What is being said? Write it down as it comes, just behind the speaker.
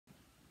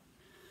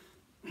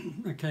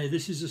Okay,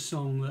 this is a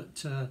song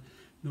that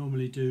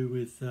normally do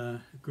with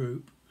a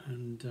group,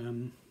 and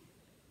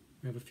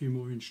we have a few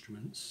more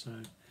instruments, so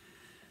I've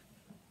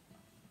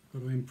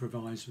got to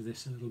improvise with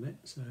this a little bit,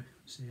 so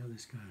see how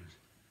this goes.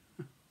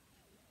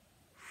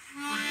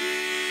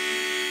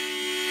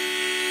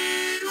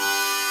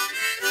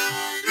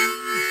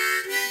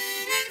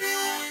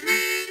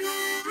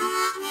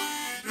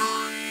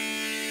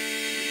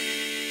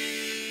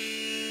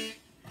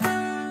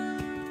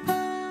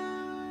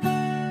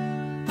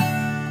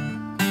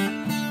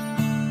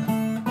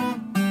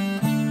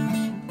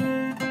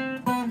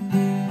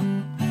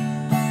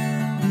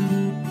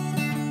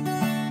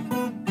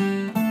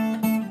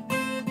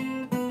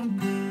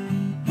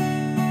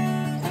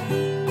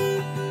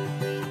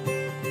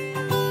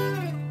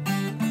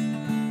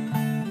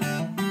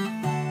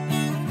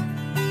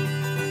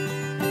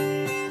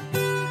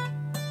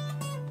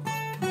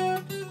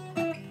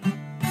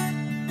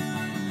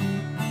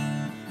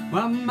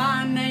 Well,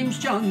 my name's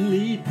John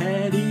Lee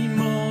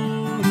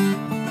Pettymore,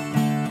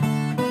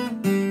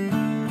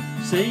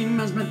 same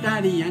as my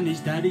daddy and his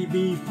daddy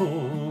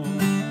before.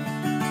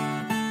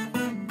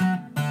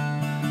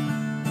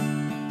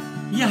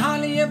 You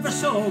hardly ever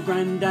saw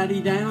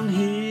Granddaddy down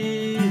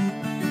here.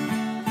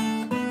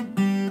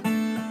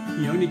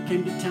 He only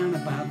came to town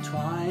about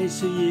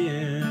twice a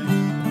year.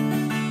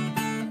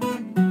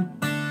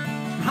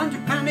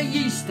 £100 of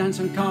yeast and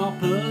some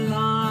copper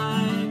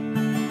lime,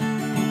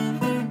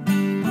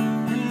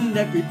 and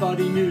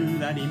everybody knew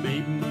that he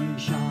made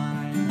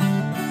moonshine.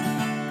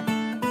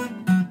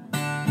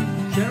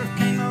 Sheriff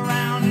came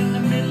around in the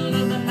middle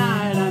of the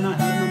night, and I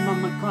heard my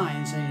mama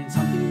crying, saying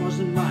something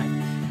wasn't right.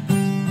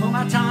 All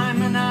my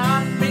time and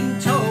I've been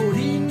told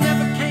he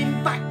never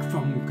came back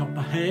from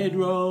Copperhead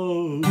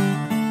Road.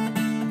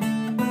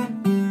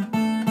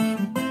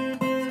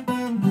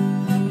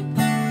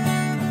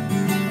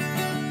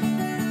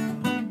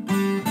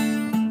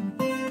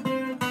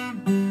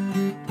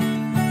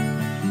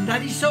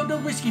 Daddy sold the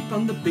whiskey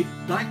from the big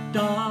black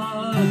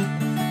dog.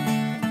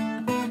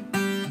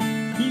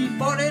 He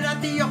bought it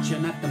at the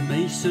auction at the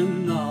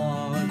Mason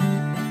Lodge.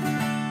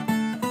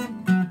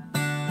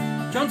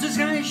 Johnson's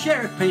County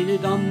Sheriff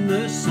painted on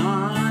the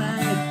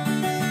side,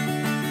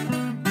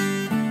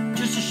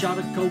 just a shot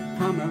of coke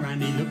primer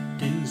and he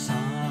looked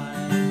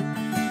inside.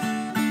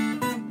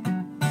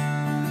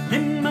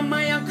 Him and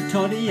my uncle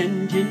tore the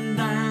engine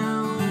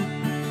down.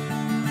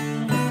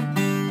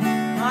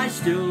 I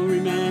still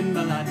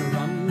remember that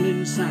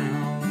rumbling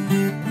sound.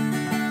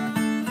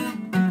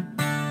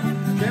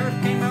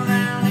 Sheriff came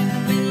around in the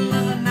middle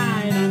of the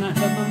night, and I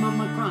heard my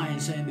mama crying,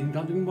 saying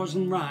something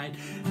wasn't right.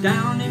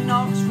 Down in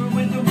Knoxville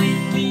with the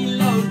weekly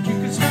load, you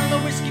could smell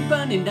the whiskey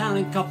burning down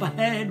in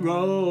Copperhead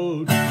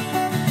Road.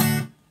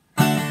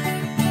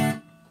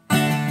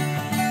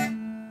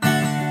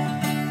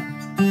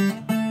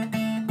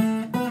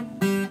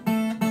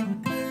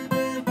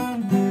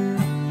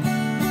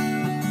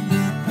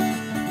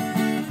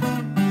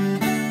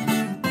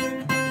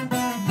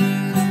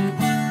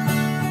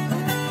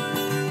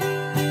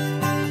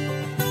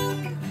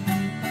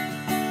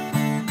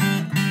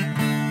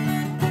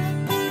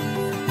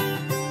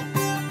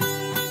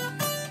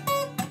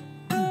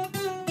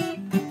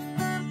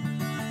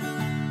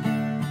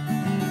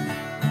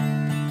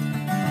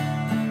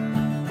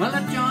 Well,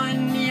 I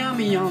joined the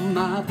army on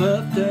my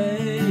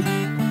birthday.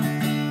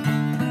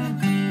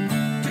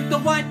 Took the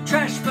white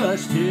trash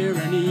first here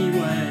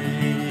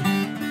anyway.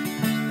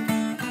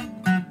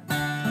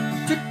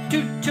 Took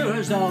 2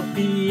 tours of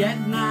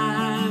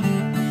Vietnam.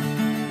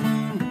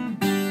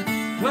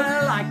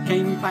 Well, I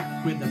came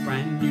back with a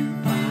brand new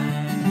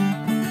plan.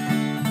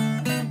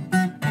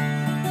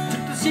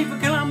 Took the sea for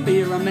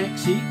Colombia and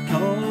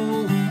Mexico.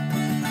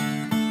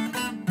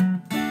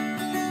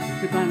 Took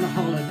the band a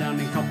holler down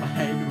in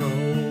Copperhead Road.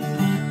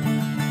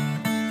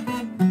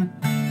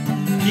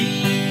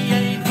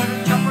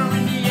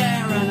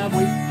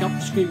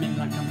 Screaming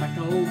like I'm back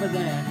over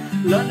there.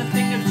 Learn a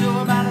thing or two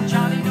about a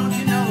Charlie, don't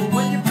you know?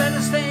 Well, you better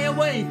stay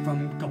away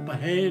from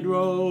Copperhead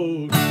Road.